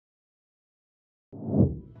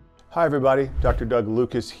Hi everybody, Dr. Doug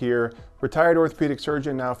Lucas here, retired orthopedic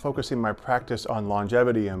surgeon now focusing my practice on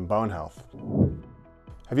longevity and bone health.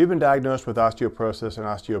 Have you been diagnosed with osteoporosis and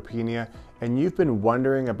osteopenia and you've been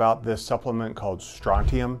wondering about this supplement called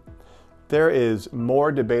Strontium? There is more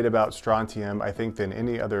debate about Strontium, I think, than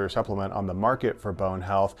any other supplement on the market for bone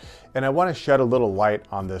health, and I want to shed a little light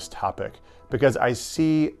on this topic because I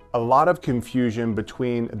see a lot of confusion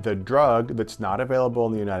between the drug that's not available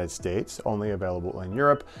in the United States, only available in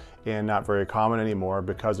Europe, and not very common anymore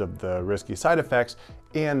because of the risky side effects,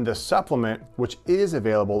 and the supplement, which is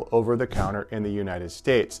available over the counter in the United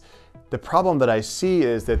States. The problem that I see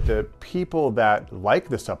is that the people that like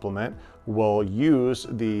the supplement will use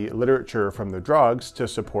the literature from the drugs to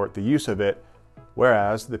support the use of it,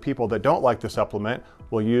 whereas the people that don't like the supplement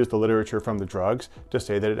will use the literature from the drugs to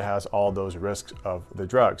say that it has all those risks of the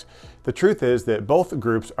drugs. The truth is that both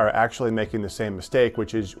groups are actually making the same mistake,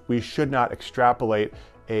 which is we should not extrapolate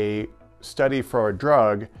a study for a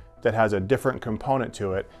drug that has a different component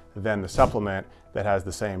to it than the supplement that has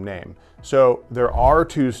the same name. So there are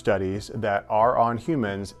two studies that are on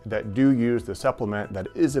humans that do use the supplement that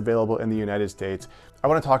is available in the United States. I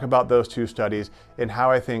want to talk about those two studies and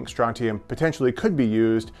how I think Strontium potentially could be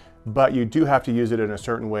used, but you do have to use it in a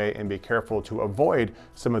certain way and be careful to avoid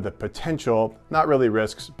some of the potential, not really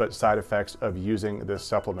risks, but side effects of using this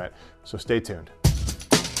supplement. So stay tuned.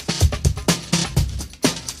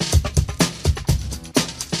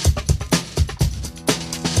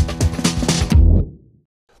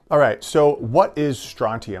 All right, so what is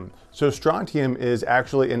strontium? So strontium is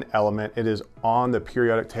actually an element. It is on the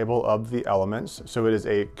periodic table of the elements, so it is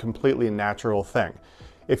a completely natural thing.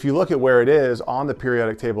 If you look at where it is on the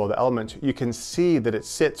periodic table of the elements, you can see that it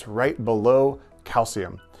sits right below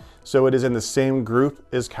calcium. So it is in the same group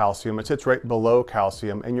as calcium. It sits right below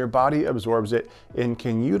calcium, and your body absorbs it and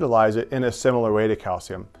can utilize it in a similar way to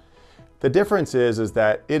calcium. The difference is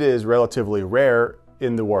that it is relatively rare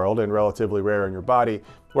in the world and relatively rare in your body,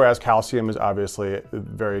 whereas calcium is obviously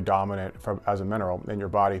very dominant as a mineral in your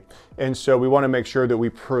body. And so we want to make sure that we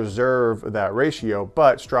preserve that ratio,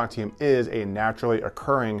 but strontium is a naturally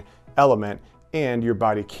occurring element and your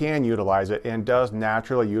body can utilize it and does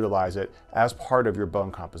naturally utilize it as part of your bone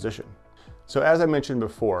composition. So as I mentioned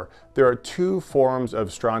before, there are two forms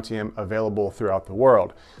of strontium available throughout the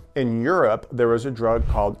world. In Europe, there is a drug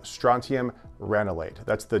called strontium ranelate.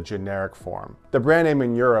 That's the generic form. The brand name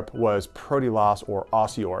in Europe was Protelos or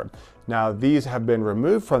Osteorb. Now, these have been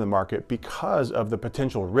removed from the market because of the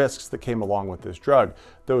potential risks that came along with this drug.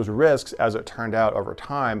 Those risks, as it turned out over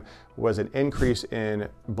time, was an increase in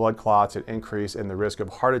blood clots, an increase in the risk of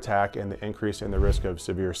heart attack, and the increase in the risk of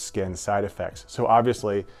severe skin side effects. So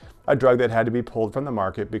obviously, a drug that had to be pulled from the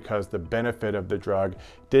market because the benefit of the drug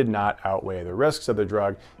did not outweigh the risks of the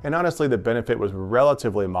drug. And honestly, the benefit was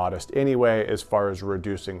relatively modest anyway as far as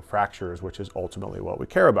reducing fractures, which is ultimately what we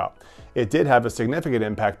care about. It did have a significant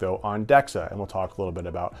impact though on DEXA, and we'll talk a little bit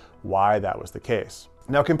about why that was the case.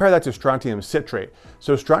 Now compare that to strontium citrate.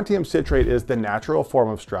 So strontium citrate is the natural form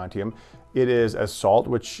of strontium. It is a salt,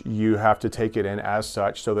 which you have to take it in as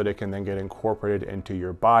such so that it can then get incorporated into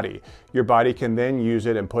your body. Your body can then use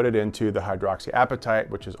it and put it into the hydroxyapatite,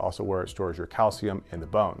 which is also where it stores your calcium in the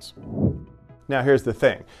bones. Now here's the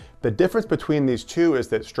thing. The difference between these two is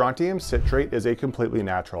that strontium citrate is a completely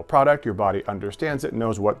natural product. Your body understands it,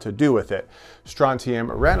 knows what to do with it. Strontium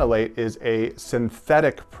ranelate is a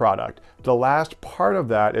synthetic product. The last part of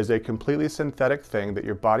that is a completely synthetic thing that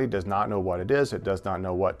your body does not know what it is, it does not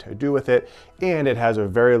know what to do with it, and it has a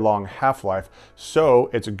very long half-life.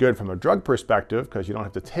 So it's good from a drug perspective because you don't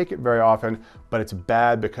have to take it very often, but it's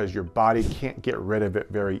bad because your body can't get rid of it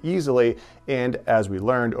very easily. And as we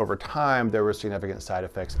learned over time, there were significant side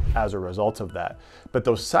effects as a result of that. But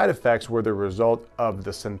those side effects were the result of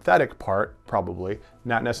the synthetic part, probably,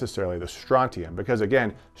 not necessarily the strontium, because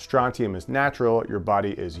again, strontium is natural, your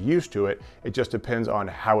body is used to it. It just depends on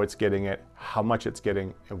how it's getting it, how much it's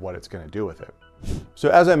getting, and what it's going to do with it. So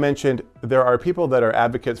as I mentioned, there are people that are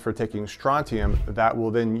advocates for taking strontium that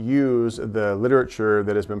will then use the literature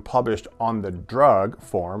that has been published on the drug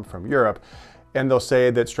form from Europe, and they'll say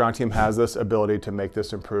that strontium has this ability to make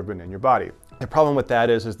this improvement in your body. The problem with that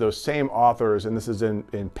is those same authors, and this is in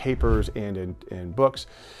papers and in books,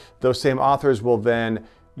 those same authors will then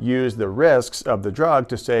use the risks of the drug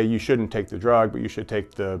to say you shouldn't take the drug, but you should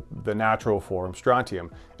take the natural form,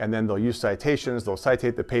 strontium. And then they'll use citations, they'll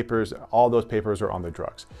citate the papers, all those papers are on the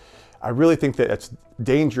drugs. I really think that it's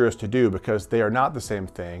dangerous to do because they are not the same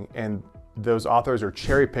thing, and those authors are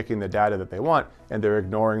cherry picking the data that they want and they're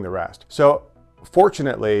ignoring the rest. So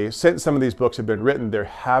fortunately, since some of these books have been written, there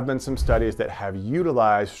have been some studies that have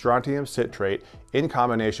utilized strontium citrate in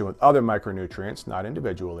combination with other micronutrients, not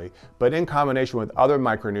individually, but in combination with other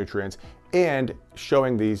micronutrients, and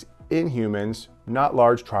showing these in humans, not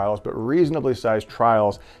large trials, but reasonably sized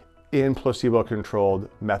trials in placebo-controlled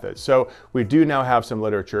methods. So we do now have some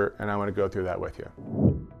literature, and I want to go through that with you.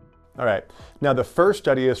 All right, now the first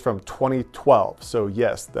study is from 2012. So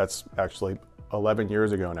yes, that's actually 11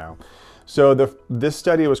 years ago now. So this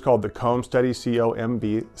study was called the COMB study,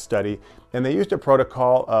 C-O-M-B study, and they used a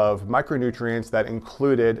protocol of micronutrients that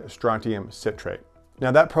included strontium citrate.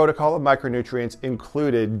 Now that protocol of micronutrients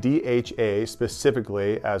included DHA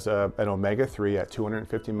specifically as an omega-3 at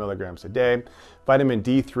 250 milligrams a day, vitamin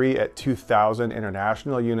D3 at 2,000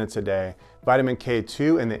 international units a day, vitamin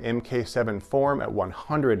K2 in the MK7 form at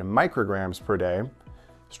 100 micrograms per day,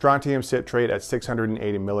 strontium citrate at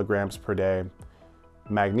 680 milligrams per day,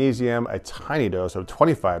 magnesium, a tiny dose of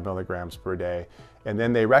 25 milligrams per day, and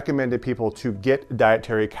then they recommended people to get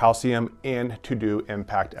dietary calcium and to do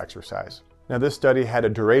impact exercise. Now this study had a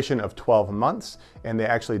duration of 12 months, and they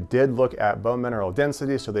actually did look at bone mineral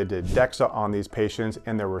density, so they did DEXA on these patients,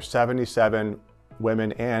 and there were 77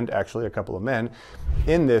 women and actually a couple of men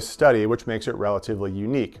in this study, which makes it relatively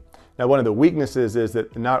unique. Now, one of the weaknesses is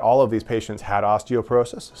that not all of these patients had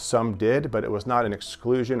osteoporosis. Some did, but it was not an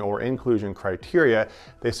exclusion or inclusion criteria.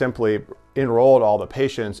 They simply enrolled all the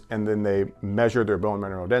patients and then they measured their bone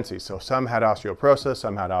mineral density. So some had osteoporosis,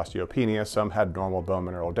 some had osteopenia, some had normal bone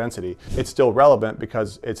mineral density. It's still relevant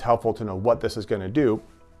because it's helpful to know what this is going to do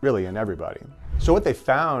really in everybody. So what they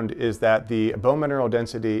found is that the bone mineral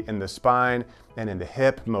density in the spine and in the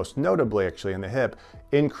hip, most notably actually in the hip,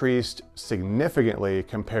 increased significantly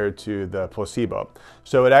compared to the placebo.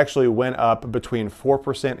 So it actually went up between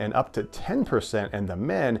 4% and up to 10% in the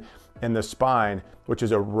men in the spine, which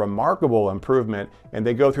is a remarkable improvement. And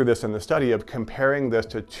they go through this in the study of comparing this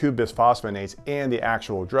to 2-bisphosphonates and the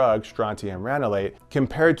actual drug, strontium ranelate.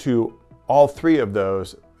 Compared to all three of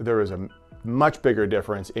those, there is a much bigger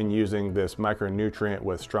difference in using this micronutrient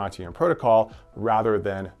with strontium protocol rather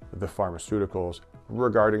than the pharmaceuticals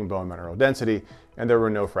regarding bone mineral density, and there were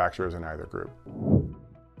no fractures in either group. All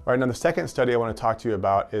right, now the second study I want to talk to you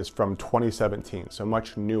about is from 2017, so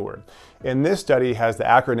much newer. And this study has the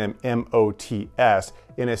acronym MOTS,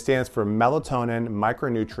 and it stands for Melatonin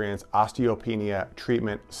Micronutrients Osteopenia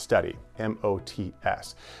Treatment Study,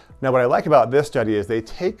 MOTS. Now, what I like about this study is they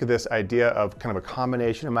take this idea of kind of a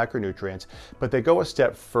combination of micronutrients, but they go a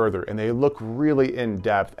step further and they look really in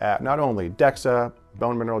depth at not only DEXA,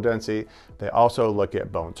 bone mineral density, they also look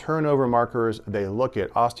at bone turnover markers, they look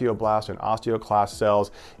at osteoblasts and osteoclast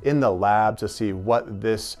cells in the lab to see what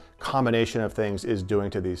this combination of things is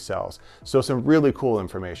doing to these cells. So some really cool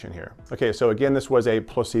information here. Okay, so again, this was a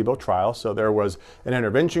placebo trial. So there was an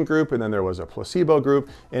intervention group and then there was a placebo group,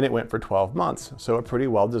 and it went for 12 months. So a pretty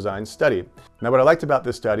well-designed study. Now, what I liked about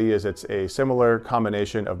this study is it's a similar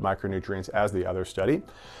combination of micronutrients as the other study,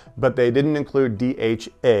 but they didn't include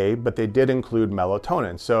DHA, but they did include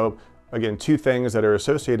melatonin. So again, two things that are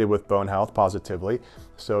associated with bone health positively.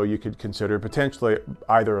 So you could consider potentially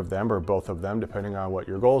either of them or both of them, depending on what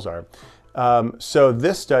your goals are. So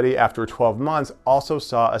this study, after 12 months, also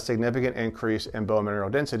saw a significant increase in bone mineral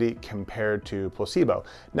density compared to placebo.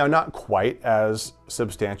 Now, not quite as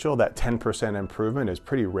substantial. That 10% improvement is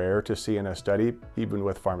pretty rare to see in a study, even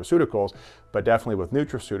with pharmaceuticals, but definitely with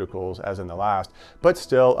nutraceuticals, as in the last. But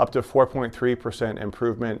still, up to 4.3%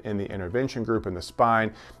 improvement in the intervention group in the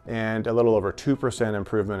spine, and a little over 2%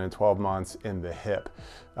 improvement in 12 months in the hip.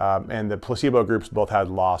 And the placebo groups both had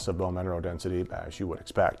loss of bone mineral density, as you would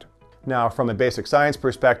expect. Now, from a basic science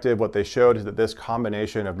perspective, what they showed is that this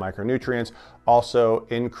combination of micronutrients also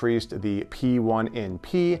increased the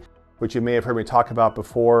P1NP, which you may have heard me talk about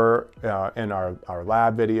before in our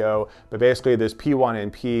lab video. But basically, this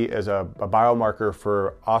P1NP is a biomarker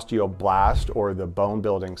for osteoblast, or the bone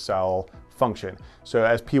building cell function. So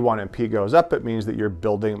as P1NP goes up, it means that you're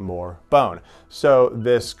building more bone. So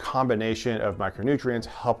this combination of micronutrients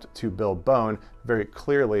helped to build bone very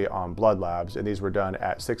clearly on blood labs, and these were done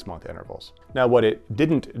at 6-month intervals. Now, what it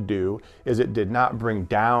didn't do is it did not bring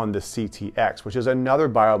down the CTX, which is another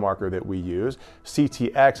biomarker that we use.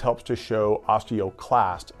 CTX helps to show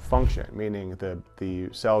osteoclast function, meaning the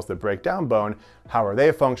cells that break down bone, how are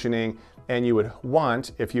they functioning? And you would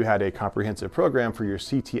want, if you had a comprehensive program, for your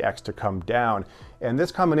CTX to come down. And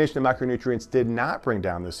this combination of micronutrients did not bring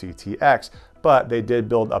down the CTX, but they did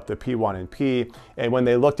build up the P1NP. And when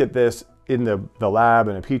they looked at this in the lab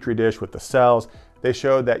in a petri dish with the cells, They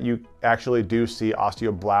showed that you actually do see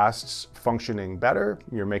osteoblasts functioning better.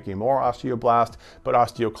 You're making more osteoblasts, but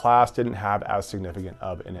osteoclasts didn't have as significant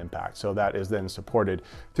of an impact. So that is then supported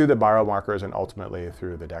through the biomarkers and ultimately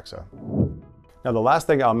through the DEXA. Now, the last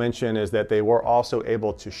thing I'll mention is that they were also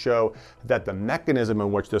able to show that the mechanism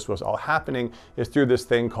in which this was all happening is through this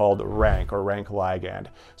thing called rank or rank ligand.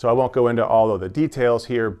 So I won't go into all of the details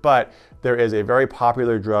here, but there is a very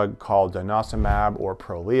popular drug called denosumab or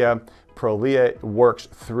Prolia. Prolia works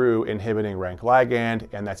through inhibiting rank ligand,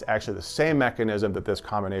 and that's actually the same mechanism that this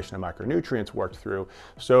combination of micronutrients worked through.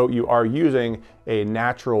 So you are using a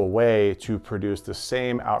natural way to produce the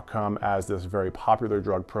same outcome as this very popular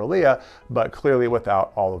drug Prolia, but clearly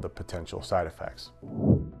without all of the potential side effects.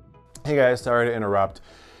 Hey guys, sorry to interrupt.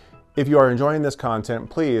 If you are enjoying this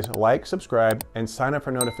content, please like, subscribe, and sign up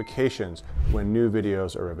for notifications when new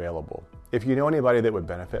videos are available. If you know anybody that would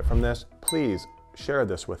benefit from this, please share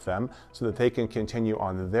this with them so that they can continue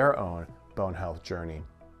on their own bone health journey.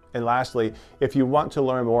 And lastly, if you want to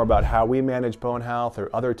learn more about how we manage bone health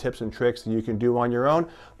or other tips and tricks that you can do on your own,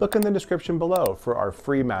 look in the description below for our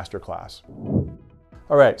free masterclass.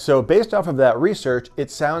 All right, so based off of that research,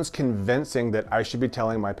 it sounds convincing that I should be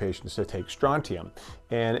telling my patients to take Strontium.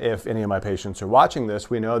 And if any of my patients are watching this,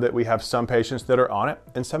 we know that we have some patients that are on it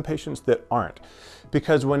and some patients that aren't.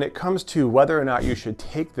 Because when it comes to whether or not you should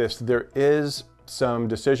take this, there is some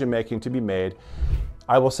decision making to be made.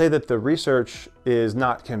 I will say that the research is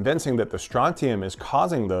not convincing that the Strontium is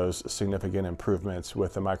causing those significant improvements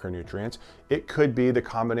with the micronutrients. It could be the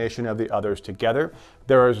combination of the others together.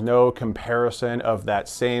 There is no comparison of that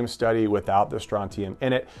same study without the Strontium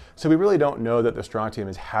in it. So we really don't know that the Strontium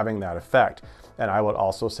is having that effect. And I would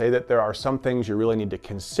also say that there are some things you really need to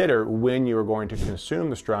consider when you're going to consume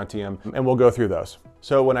the Strontium, and we'll go through those.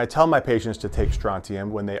 So when I tell my patients to take Strontium,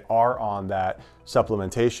 when they are on that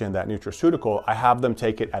supplementation, that nutraceutical, I have them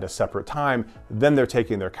take it at a separate time. Then they're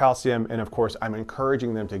taking their calcium. And of course, I'm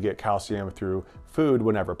encouraging them to get calcium through food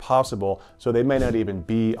whenever possible. So they may not even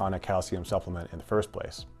be on a calcium supplement in the first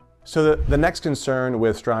place. So the next concern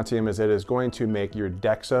with Strontium is that it is going to make your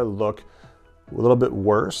DEXA look a little bit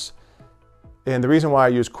worse. And the reason why I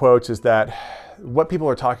use quotes is that what people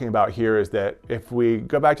are talking about here is that if we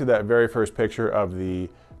go back to that very first picture of the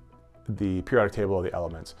periodic table of the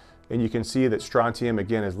elements, and you can see that Strontium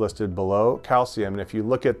again is listed below calcium. And if you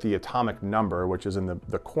look at the atomic number, which is in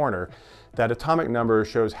the corner, that atomic number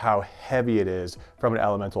shows how heavy it is from an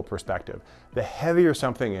elemental perspective. The heavier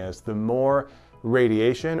something is, the more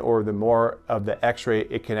radiation or the more of the X-ray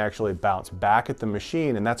it can actually bounce back at the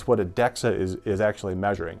machine, and that's what a DEXA is actually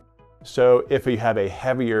measuring. So if you have a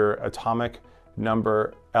heavier atomic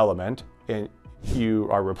number element and you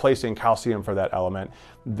are replacing calcium for that element,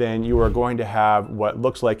 then you are going to have what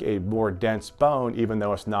looks like a more dense bone, even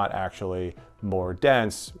though it's not actually more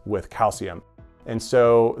dense with calcium. And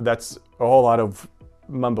so that's a whole lot of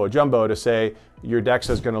mumbo jumbo to say your DEXA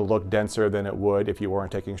is going to look denser than it would if you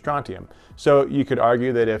weren't taking Strontium. So you could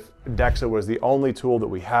argue that if DEXA was the only tool that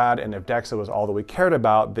we had, and if DEXA was all that we cared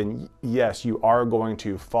about, then yes, you are going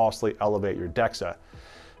to falsely elevate your DEXA.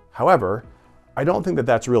 However, I don't think that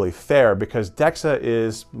that's really fair, because DEXA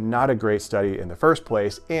is not a great study in the first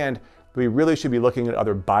place, and we really should be looking at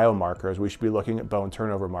other biomarkers. We should be looking at bone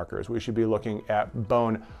turnover markers. We should be looking at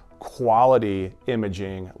bone quality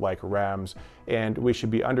imaging like REMS, and we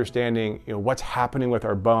should be understanding what's happening with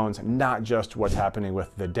our bones, not just what's happening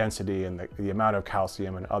with the density and the amount of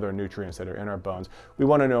calcium and other nutrients that are in our bones. We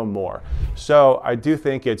want to know more. So I do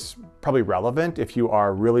think it's probably relevant if you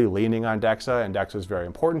are really leaning on DEXA and DEXA is very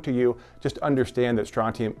important to you. Just understand that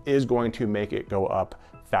Strontium is going to make it go up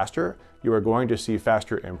faster. You are going to see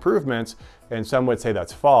faster improvements, and some would say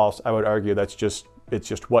that's false. I would argue it's just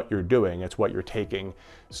what you're doing, it's what you're taking.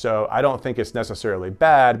 So I don't think it's necessarily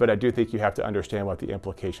bad, but I do think you have to understand what the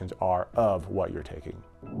implications are of what you're taking.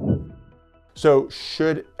 So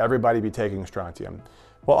should everybody be taking Strontium?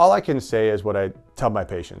 Well, all I can say is what I tell my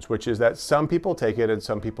patients, which is that some people take it and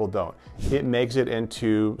some people don't. It makes it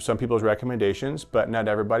into some people's recommendations, but not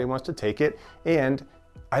everybody wants to take it. And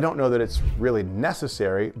I don't know that it's really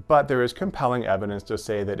necessary, but there is compelling evidence to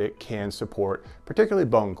say that it can support particularly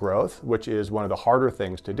bone growth, which is one of the harder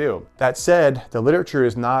things to do. That said, the literature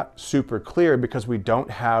is not super clear because we don't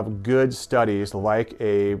have good studies like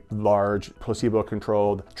a large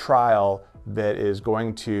placebo-controlled trial that is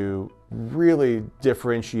going to really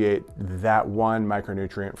differentiate that one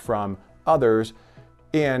micronutrient from others,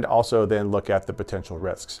 and also then look at the potential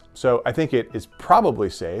risks. So I think it is probably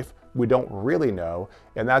safe. We don't really know,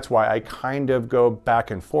 and that's why I kind of go back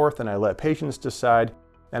and forth and I let patients decide.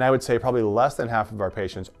 And I would say probably less than half of our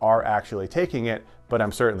patients are actually taking it, but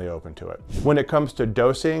I'm certainly open to it. When it comes to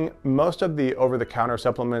dosing, most of the over-the-counter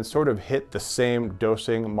supplements sort of hit the same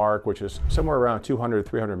dosing mark, which is somewhere around 200,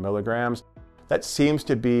 300 milligrams. That seems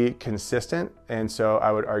to be consistent, and so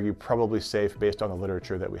I would argue probably safe based on the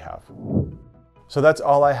literature that we have. So that's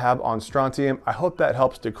all I have on strontium. I hope that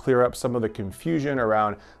helps to clear up some of the confusion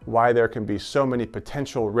around why there can be so many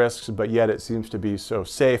potential risks, but yet it seems to be so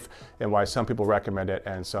safe, and why some people recommend it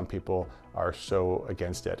and some people are so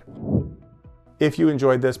against it. If you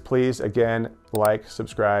enjoyed this, please, again, like,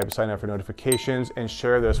 subscribe, sign up for notifications, and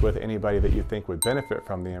share this with anybody that you think would benefit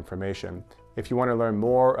from the information. If you want to learn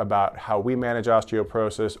more about how we manage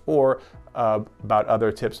osteoporosis or about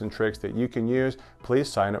other tips and tricks that you can use,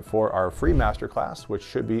 please sign up for our free masterclass, which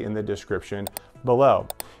should be in the description below.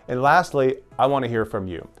 And lastly, I want to hear from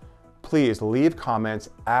you. Please leave comments,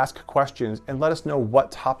 ask questions, and let us know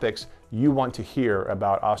what topics you want to hear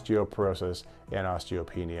about osteoporosis and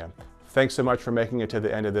osteopenia. Thanks so much for making it to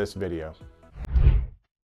the end of this video.